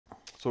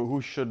So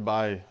who should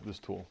buy this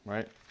tool,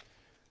 right?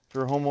 If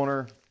you're a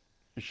homeowner,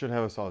 you should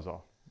have a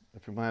Sawzall.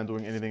 If you plan on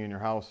doing anything in your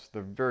house,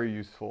 they're very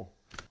useful.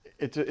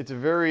 It's a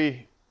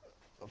very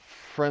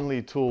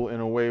friendly tool in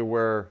a way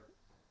where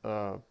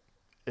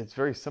it's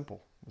very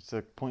simple. It's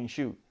a point and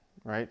shoot,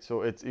 right?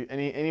 So it's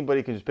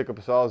anybody can just pick up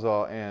a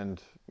Sawzall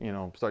and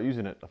start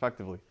using it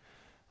effectively.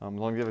 As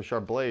long as you have a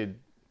sharp blade,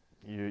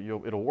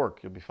 it'll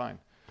work. You'll be fine.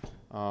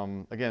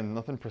 Again,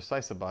 nothing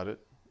precise about it.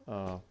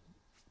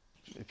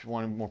 If you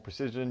want more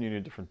precision, you need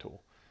a different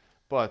tool.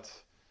 But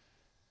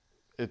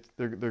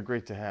they're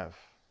great to have.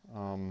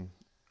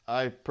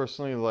 I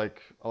personally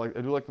I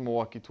do like the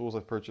Milwaukee tools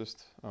I've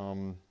purchased.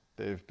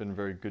 They've been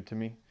very good to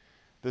me.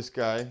 This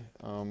guy,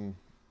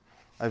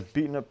 I've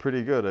beaten up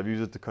pretty good. I've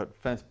used it to cut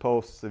fence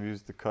posts. I've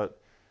used it to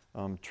cut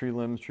tree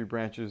limbs, tree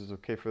branches. It's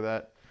okay for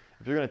that.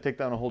 If you're going to take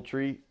down a whole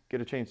tree,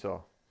 get a chainsaw.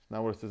 It's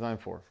not what it's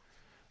designed for.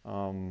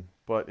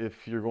 But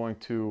if you're going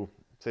to,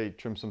 say,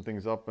 trim some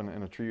things up in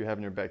a tree you have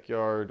in your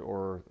backyard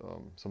or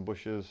some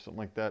bushes, something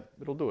like that,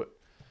 it'll do it.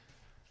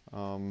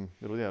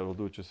 It'll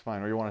do it just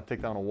fine. Or you want to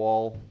take down a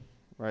wall,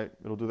 right?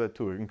 It'll do that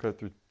too. You can cut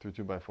through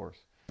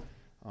 2x4s.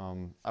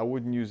 I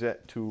wouldn't use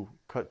that to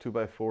cut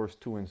 2x4s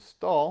to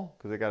install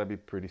because they got to be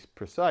pretty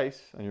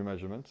precise on your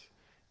measurements,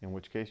 in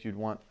which case you'd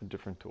want a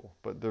different tool.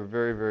 But they're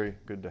very, very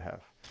good to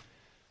have.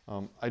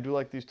 I do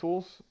like these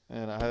tools,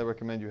 and I highly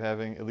recommend you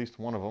having at least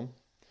one of them.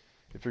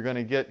 If you're going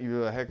to get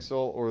either a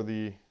Hackzall or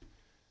the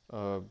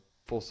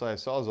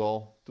full-size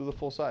Sawzall, do the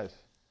full size.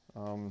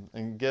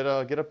 And get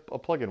a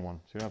plug-in one,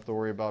 so you don't have to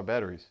worry about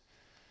batteries.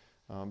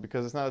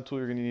 Because it's not a tool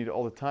you're going to need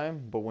all the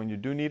time, but when you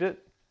do need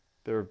it,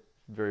 they're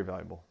very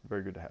valuable,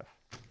 very good to have.